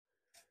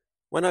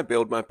When I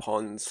build my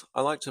ponds,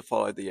 I like to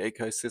follow the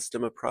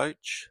ecosystem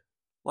approach.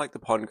 Like the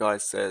pond guy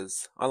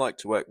says, I like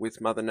to work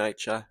with Mother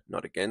Nature,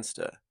 not against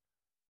her.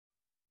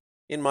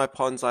 In my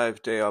ponds I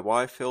have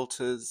DIY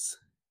filters.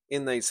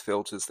 In these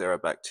filters there are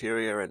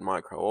bacteria and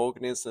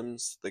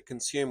microorganisms that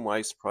consume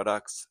waste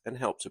products and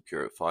help to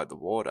purify the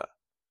water.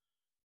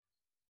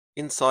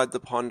 Inside the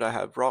pond I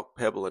have rock,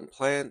 pebble and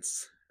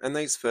plants, and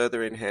these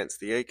further enhance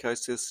the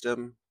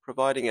ecosystem,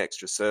 providing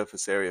extra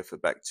surface area for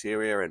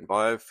bacteria and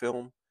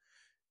biofilm,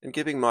 and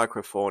giving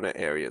microfauna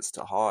areas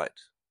to hide.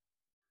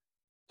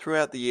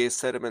 Throughout the year,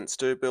 sediments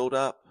do build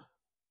up.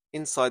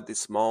 Inside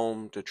this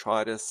mold,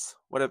 detritus,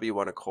 whatever you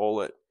want to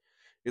call it,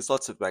 is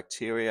lots of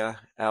bacteria,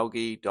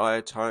 algae,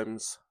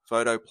 diatoms,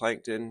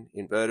 phytoplankton,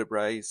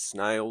 invertebrates,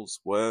 snails,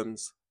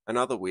 worms, and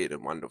other weird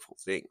and wonderful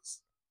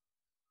things.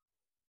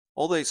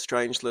 All these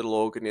strange little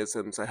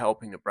organisms are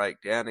helping to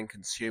break down and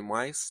consume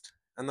waste,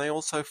 and they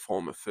also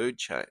form a food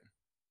chain.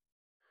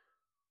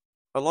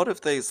 A lot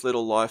of these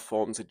little life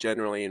forms are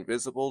generally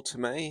invisible to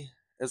me,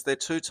 as they're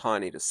too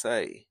tiny to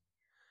see.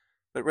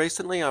 But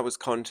recently I was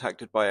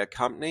contacted by a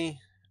company,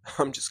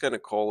 I'm just going to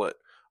call it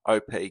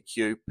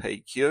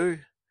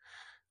OPQPQ.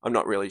 I'm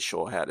not really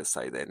sure how to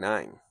say their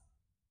name.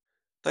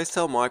 They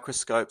sell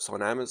microscopes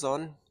on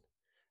Amazon,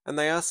 and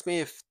they asked me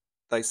if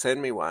they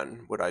send me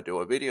one, would I do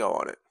a video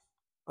on it?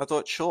 I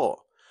thought, sure,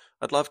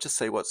 I'd love to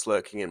see what's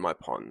lurking in my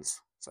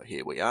ponds, so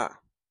here we are.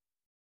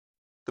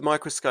 The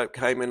microscope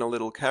came in a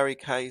little carry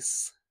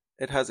case,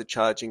 it has a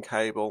charging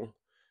cable,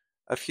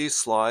 a few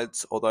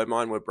slides, although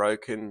mine were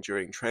broken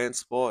during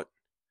transport,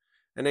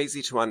 an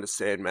easy to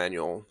understand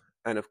manual,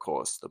 and of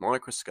course the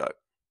microscope.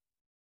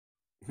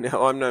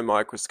 Now I'm no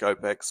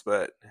microscope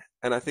expert,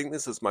 and I think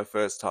this is my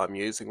first time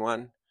using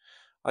one.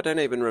 I don't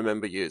even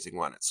remember using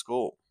one at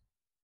school.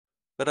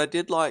 But I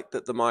did like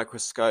that the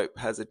microscope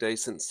has a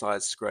decent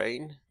sized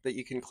screen that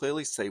you can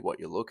clearly see what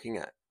you're looking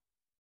at.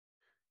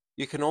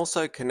 You can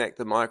also connect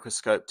the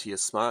microscope to your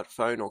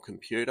smartphone or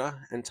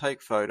computer and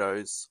take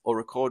photos or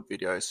record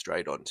video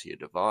straight onto your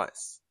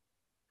device.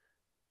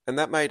 And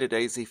that made it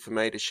easy for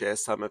me to share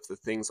some of the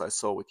things I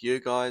saw with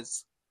you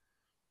guys.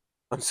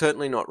 I'm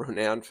certainly not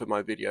renowned for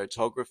my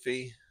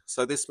videography,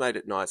 so this made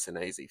it nice and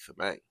easy for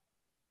me.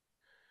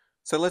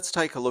 So let's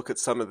take a look at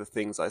some of the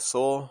things I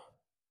saw.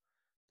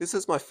 This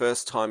is my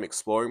first time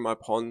exploring my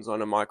ponds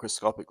on a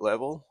microscopic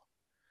level,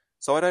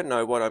 so I don't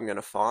know what I'm going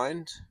to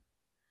find.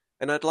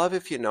 And I'd love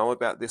if you know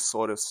about this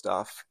sort of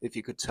stuff, if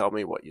you could tell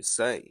me what you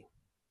see.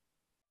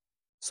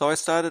 So I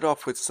started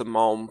off with some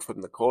mulm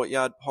from the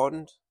courtyard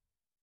pond.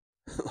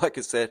 Like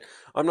I said,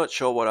 I'm not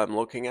sure what I'm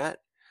looking at,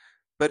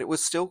 but it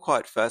was still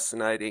quite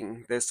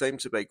fascinating. There seemed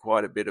to be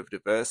quite a bit of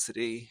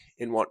diversity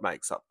in what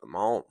makes up the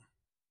mulm.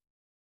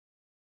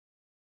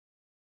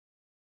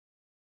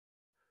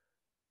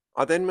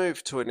 I then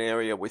moved to an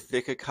area with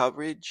thicker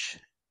coverage,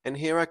 and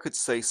here I could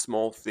see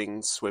small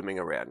things swimming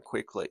around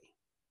quickly.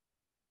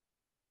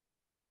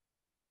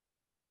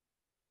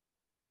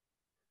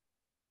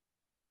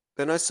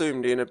 Then I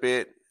zoomed in a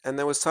bit, and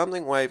there was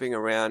something waving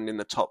around in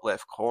the top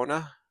left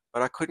corner,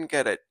 but I couldn't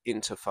get it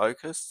into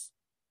focus.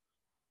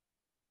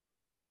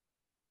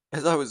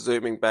 As I was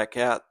zooming back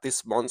out,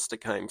 this monster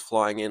came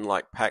flying in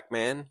like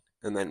Pac-Man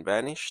and then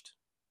vanished.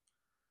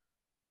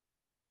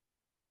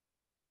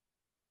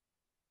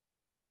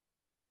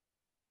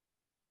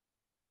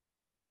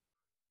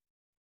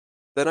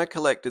 Then I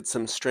collected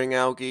some string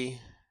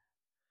algae.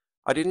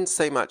 I didn't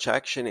see much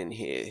action in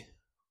here,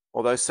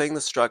 although seeing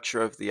the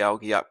structure of the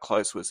algae up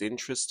close was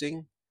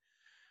interesting.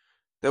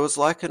 There was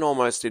like an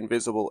almost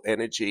invisible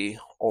energy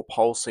or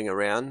pulsing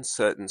around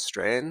certain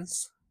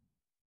strands.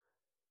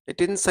 It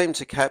didn't seem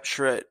to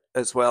capture it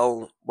as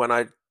well when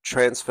I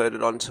transferred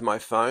it onto my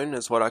phone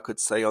as what I could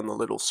see on the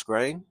little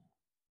screen.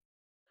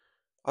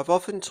 I've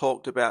often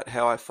talked about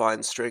how I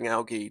find string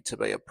algae to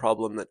be a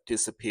problem that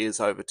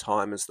disappears over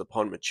time as the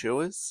pond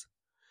matures.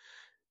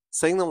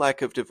 Seeing the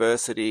lack of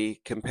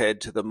diversity compared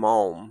to the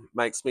mulm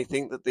makes me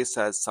think that this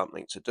has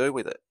something to do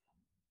with it.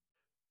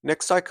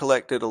 Next I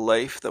collected a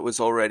leaf that was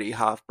already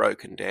half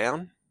broken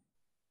down.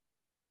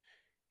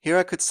 Here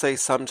I could see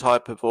some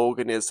type of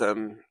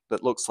organism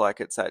that looks like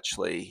it's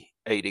actually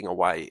eating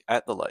away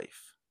at the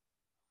leaf.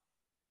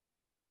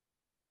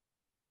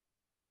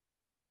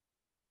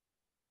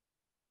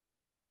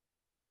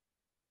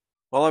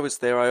 While I was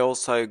there, I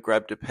also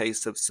grabbed a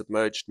piece of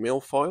submerged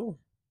milfoil.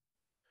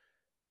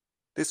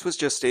 This was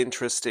just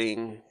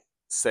interesting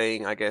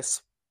seeing, I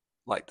guess,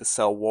 like the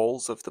cell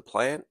walls of the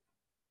plant.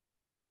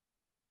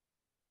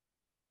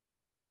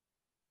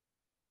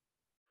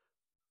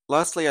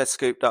 Lastly, I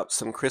scooped up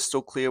some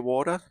crystal clear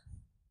water.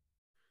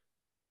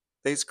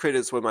 These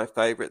critters were my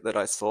favourite that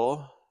I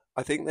saw.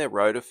 I think they're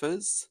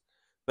rotifers,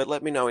 but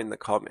let me know in the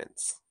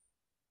comments.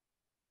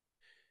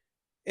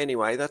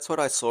 Anyway, that's what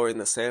I saw in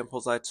the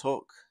samples I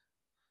took.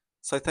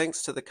 So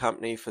thanks to the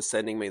company for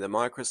sending me the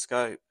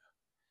microscope.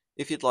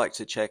 If you'd like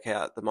to check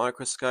out the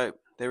microscope,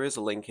 there is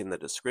a link in the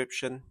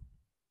description.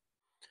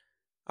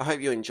 I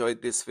hope you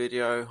enjoyed this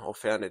video or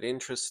found it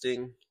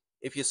interesting.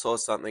 If you saw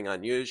something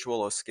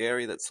unusual or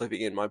scary that's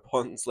living in my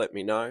ponds, let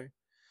me know.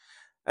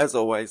 As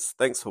always,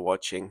 thanks for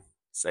watching.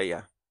 See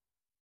ya.